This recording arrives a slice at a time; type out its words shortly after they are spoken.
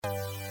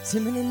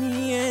Timon and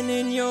Ian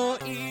in your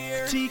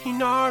ear,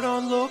 Seeking art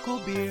on local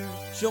beer,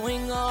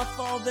 showing off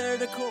all their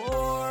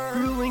decor.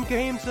 brewing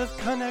games of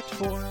Connect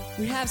 4.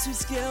 We have sweet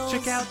skills.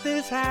 Check out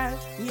this hat.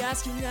 We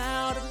ask you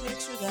now to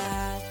picture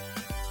that.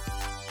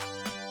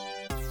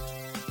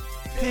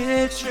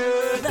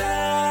 Picture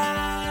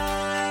that.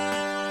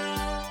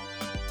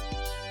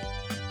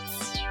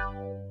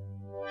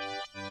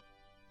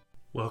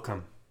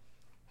 Welcome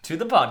To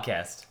the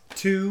podcast.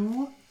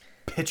 to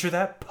Picture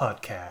That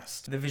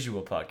Podcast. The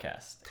visual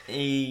podcast.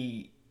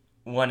 A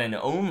one and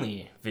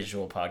only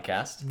visual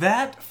podcast.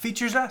 That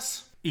features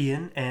us,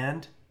 Ian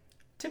and...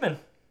 Timon.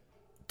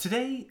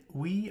 Today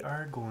we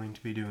are going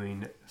to be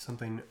doing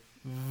something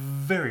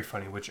very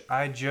funny, which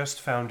I just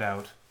found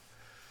out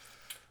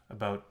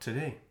about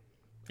today.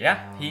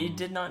 Yeah, he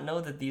did not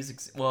know that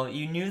these... Well,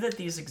 you knew that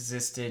these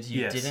existed.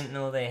 You Yes. didn't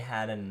know they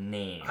had a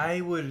name.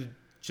 I would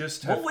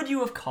just have... What would you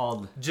have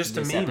called Just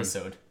a this meme.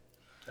 episode?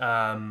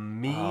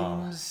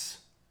 Memes...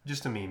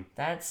 Just a meme.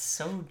 That's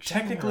so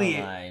Technically,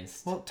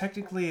 generalized.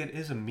 technically it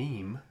is a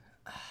meme.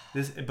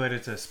 But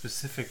it's a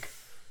specific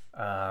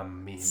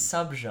meme.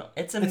 Subgenre.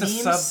 It's a It's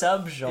a meme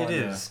subgenre. It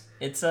is.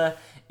 It's a...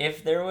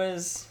 If there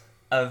was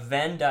a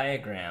Venn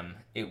diagram,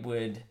 it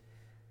would...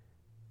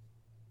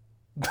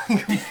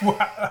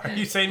 Are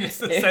you saying it's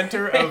the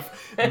center of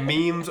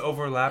memes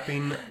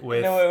overlapping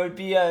with... No, it would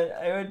be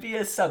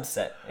a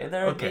subset.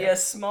 There would be Okay. a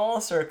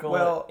small circle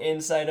Well-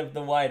 inside of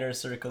the wider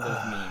circle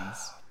of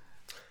memes.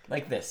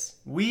 Like this.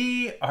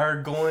 We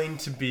are going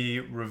to be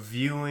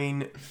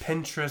reviewing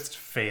Pinterest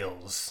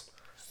fails.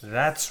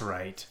 That's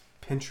right.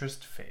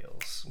 Pinterest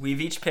fails. We've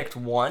each picked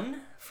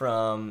one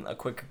from a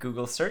quick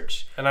Google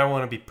search. And I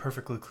want to be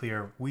perfectly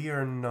clear. We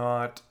are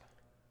not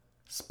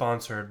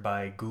sponsored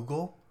by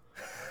Google.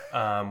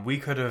 We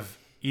could have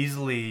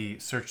easily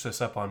searched this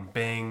up on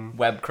Bing,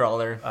 Web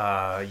crawler.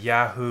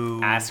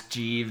 Yahoo. Ask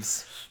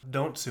Jeeves.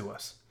 Don't sue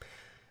us.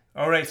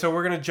 All right, so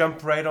we're going to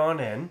jump right on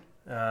in.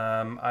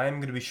 I'm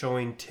going to be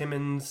showing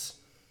Timon's...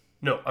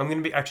 No, I'm going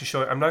to be actually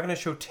showing... I'm not going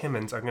to show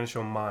Timon's. I'm going to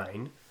show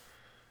mine.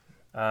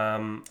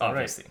 Obviously. All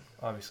right.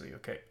 Obviously,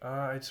 okay.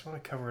 I just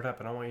want to cover it up.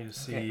 I don't want you to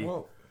see... Okay,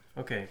 well,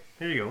 Okay,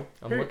 here you go.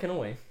 I'm Here- looking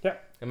away. Yeah.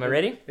 Am I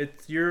ready?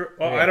 It's your...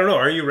 Oh, Okay. I don't know.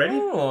 Are you ready?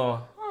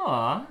 Oh,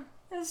 aw,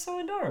 that's so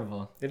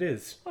adorable. It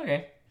is.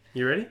 Okay.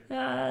 You ready?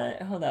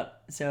 Hold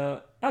up.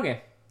 So,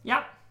 okay.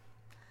 Yeah.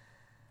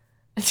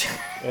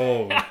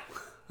 Oh.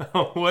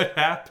 What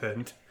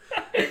happened?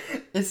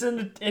 It's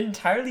an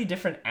entirely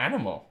different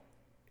animal,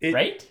 It,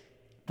 right?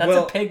 That's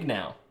well- a pig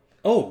now.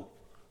 Oh.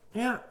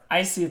 Yeah.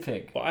 I see a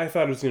pig. Well, I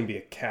thought it was going to be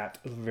a cat.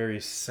 A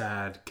very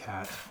sad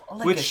cat.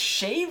 Like Which a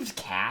shaved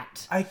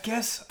cat I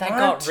guess that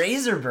aren't, got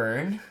razor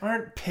burn.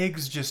 aren't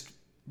pigs just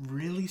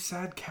really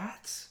sad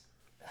cats?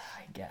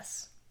 I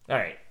guess. All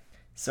right.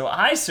 So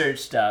I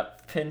searched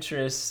up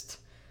Pinterest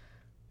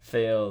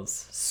fails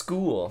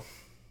school.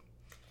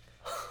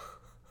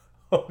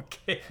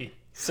 Okay.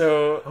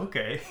 So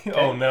Okay.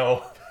 Oh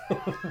no.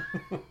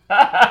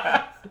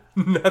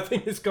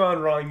 Nothing has gone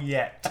wrong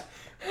yet.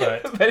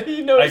 But but he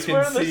I knows can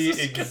where see this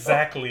is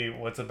exactly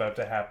what's about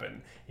to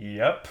happen.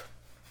 Yep.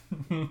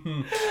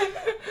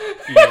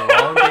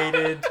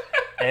 Elongated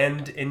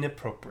and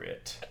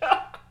inappropriate.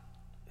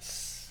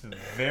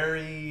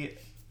 Very...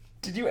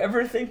 Did you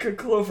ever think a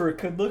clover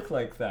could look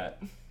like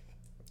that?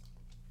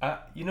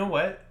 You know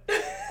what?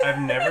 I've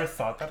never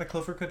thought that a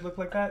clover could look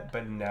like that,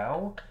 but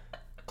now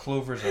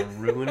clovers are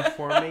ruined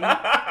for me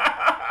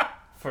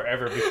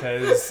forever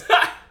because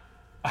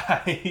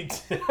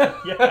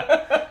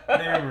yeah,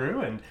 they're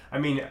ruined. I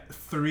mean,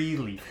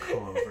 3-leaf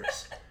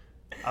clovers.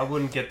 I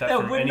wouldn't get that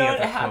That from would any not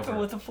other happen clover.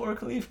 with a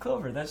 4-leaf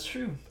clover. That's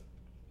true.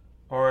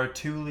 Or a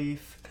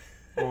 2-leaf,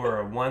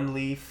 or a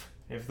 1-leaf,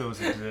 if those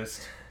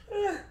exist.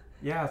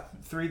 Yeah,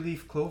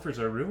 3-leaf clovers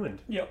are ruined.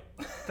 Yep.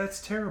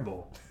 That's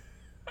terrible.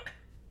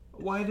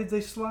 Why did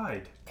they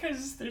slide?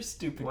 Because they're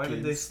stupid Why kids.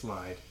 did they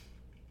slide?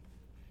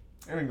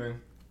 Anyway.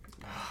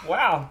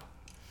 Wow.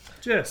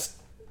 Just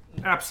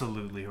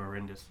absolutely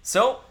horrendous.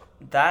 So,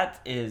 that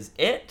is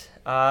it.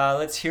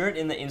 Let's hear it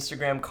in the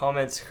Instagram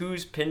comments.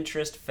 Whose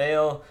Pinterest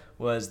fail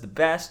was the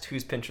best?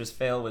 Whose Pinterest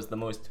fail was the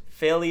most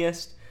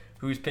failiest?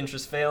 Whose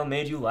Pinterest fail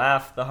made you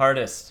laugh the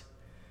hardest?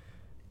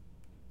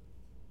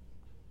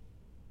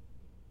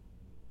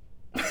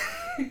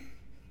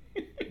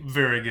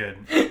 Very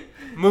good.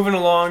 Moving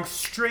along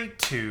straight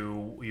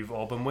to, you've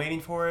all been waiting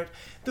for it,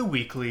 the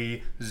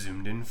weekly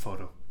Zoomed In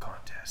Photo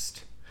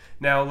Contest.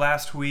 Now,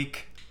 last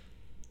week,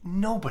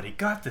 nobody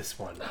got this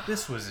one.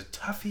 This was a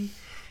toughie.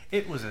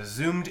 It was a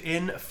zoomed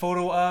in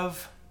photo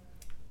of...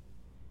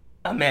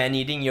 A man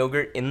eating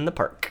yogurt in the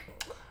park.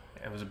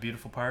 It was a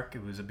beautiful park.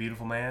 It was a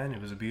beautiful man.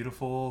 It was a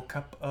beautiful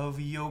cup of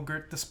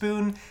yogurt. The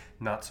spoon,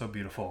 not so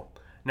beautiful.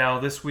 Now,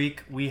 this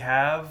week, we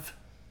have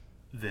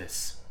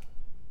this.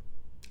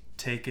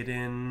 Take it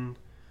in.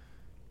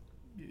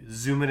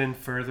 Zoom it in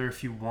further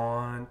if you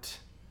want.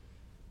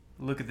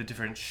 Look at the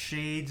different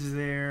shades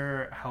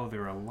there, how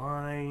they're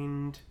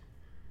aligned.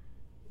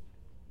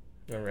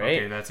 All right.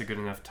 Okay, that's a good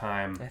enough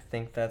time. I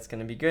think that's going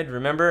to be good.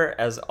 Remember,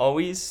 as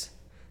always,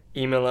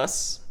 email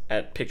us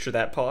at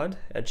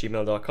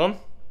picturethatpod@gmail.com.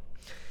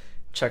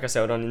 Check us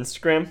out on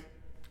Instagram.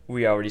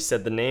 We already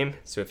said the name,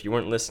 so if you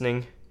weren't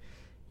listening,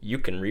 you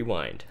can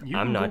rewind.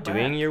 I'm not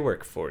doing your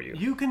work for you.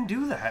 You can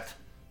do that.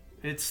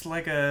 It's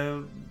like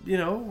an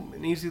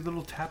easy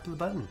little tap of the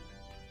button.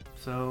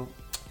 So,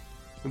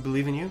 we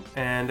believe in you.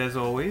 And as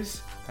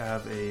always,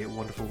 have a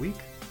wonderful week.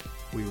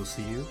 We will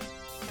see you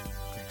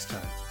next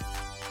time.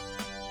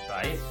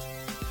 Bye.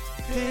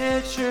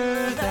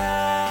 Picture that.